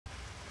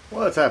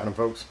What's happening,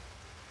 folks?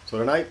 So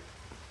tonight,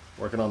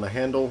 working on the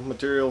handle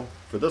material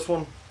for this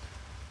one.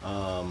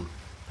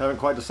 Haven't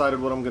quite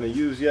decided what I'm going to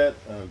use yet.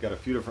 I've got a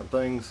few different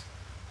things.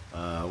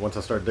 Once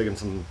I start digging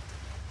some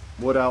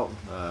wood out,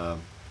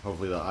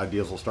 hopefully the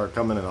ideas will start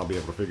coming and I'll be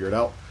able to figure it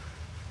out.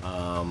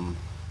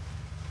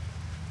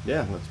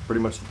 Yeah, that's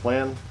pretty much the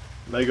plan.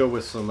 May go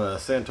with some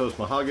Santos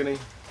mahogany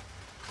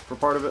for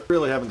part of it.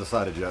 Really haven't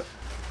decided yet.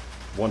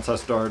 Once I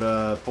start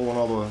pulling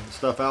all the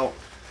stuff out,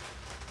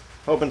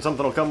 hoping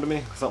something will come to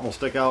me, something will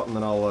stick out, and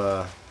then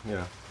I'll, you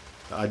know,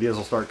 the ideas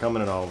will start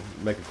coming and I'll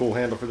make a cool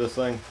handle for this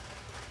thing.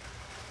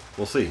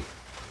 We'll see.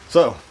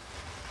 So,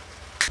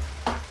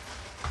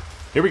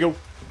 here we go.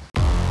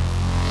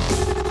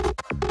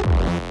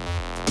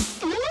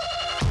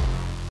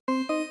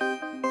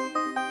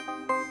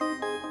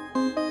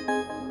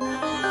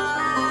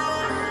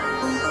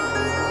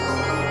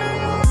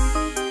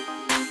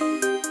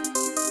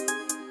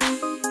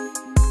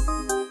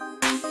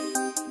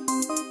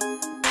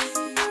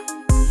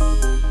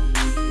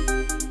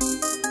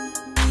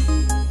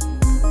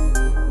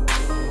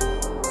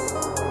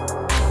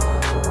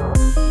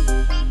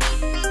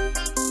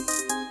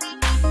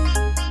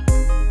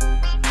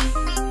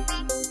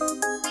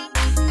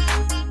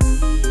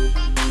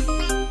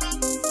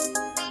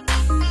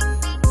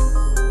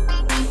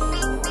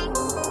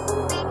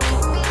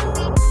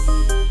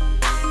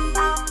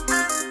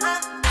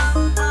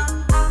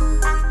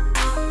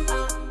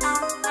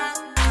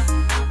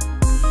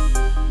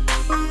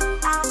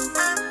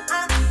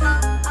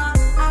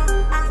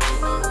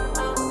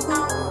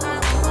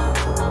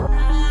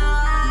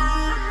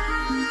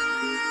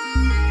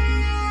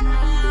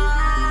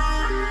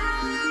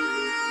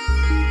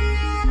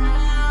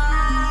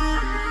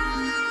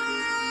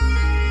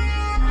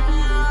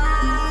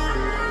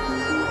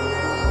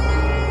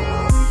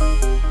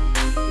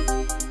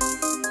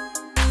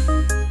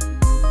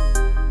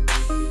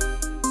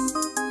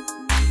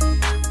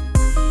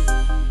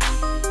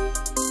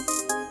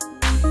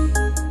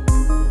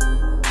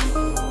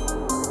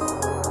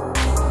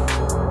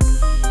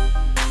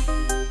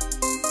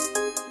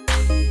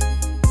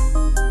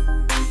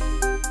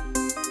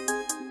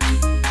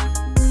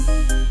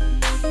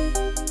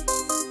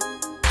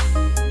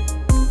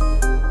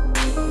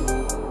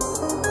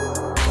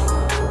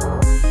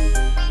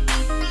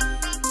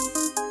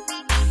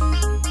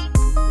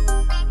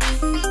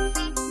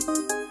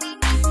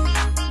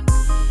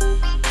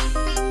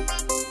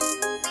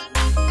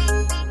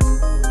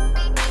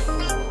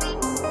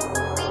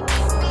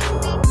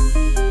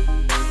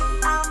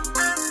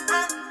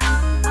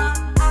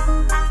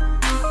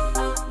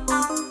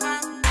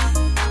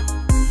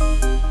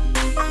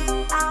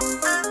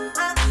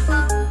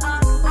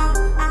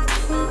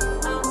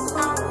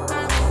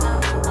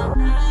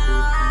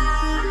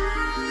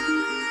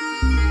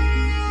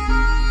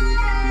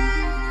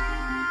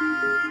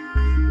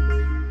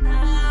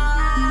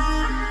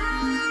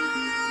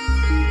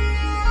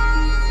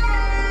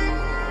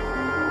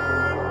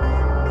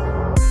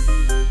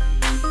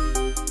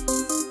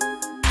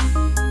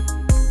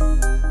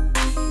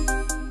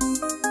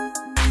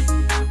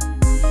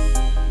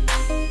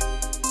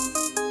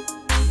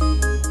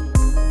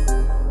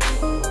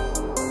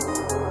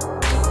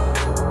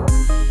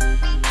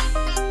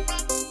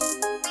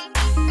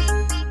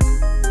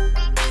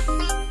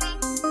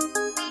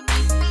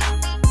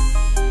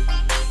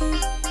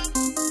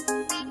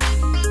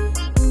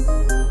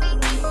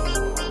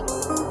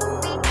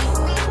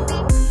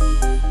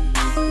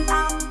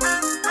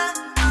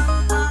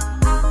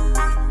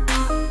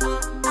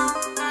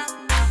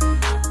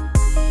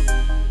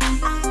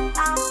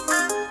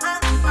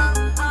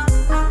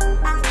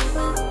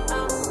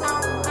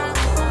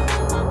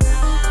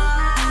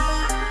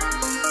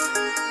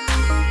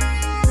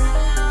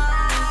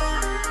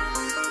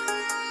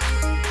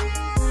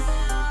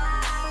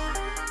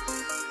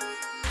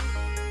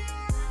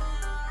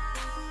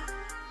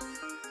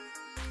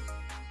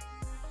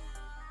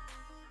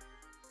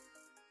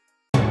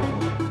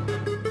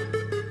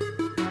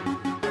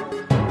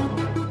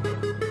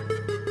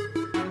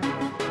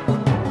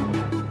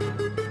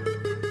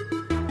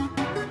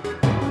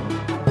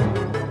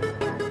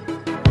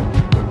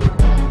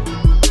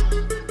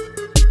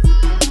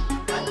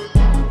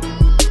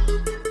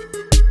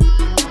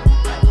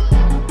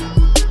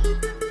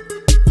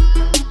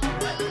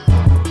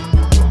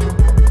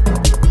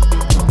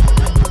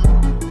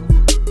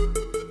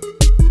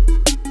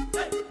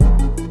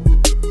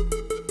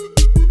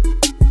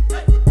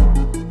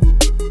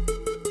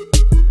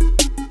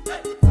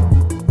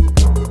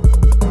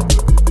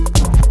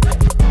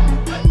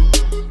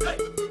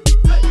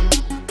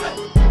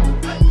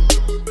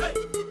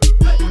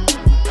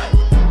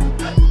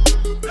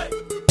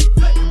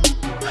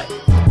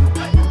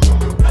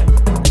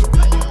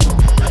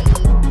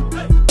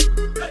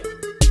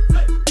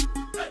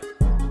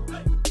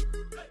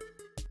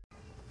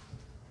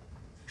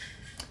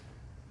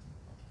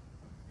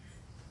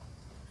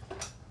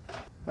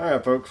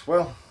 Alright folks,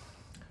 well,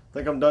 I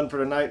think I'm done for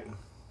tonight.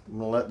 I'm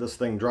going to let this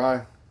thing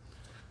dry.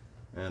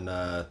 And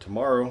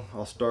tomorrow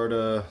I'll start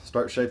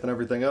shaping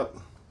everything up.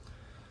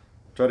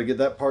 try to get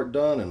that part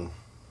done, and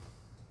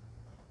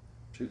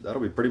shoot,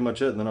 that'll be pretty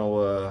much it. And then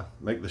I'll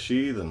make the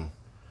sheath and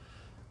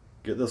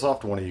get this off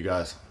to one of you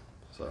guys.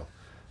 So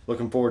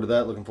looking forward to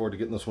that, looking forward to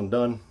getting this one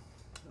done.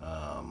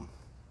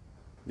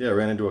 Yeah, I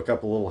ran into a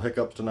couple little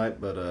hiccups tonight,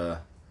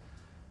 but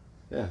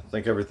yeah, I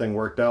think everything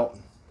worked out.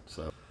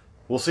 So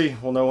we'll see.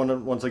 We'll know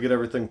once I get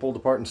everything pulled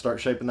apart and start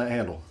shaping that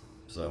handle.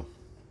 So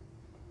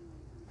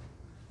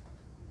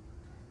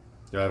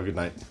yeah, have a good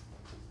night.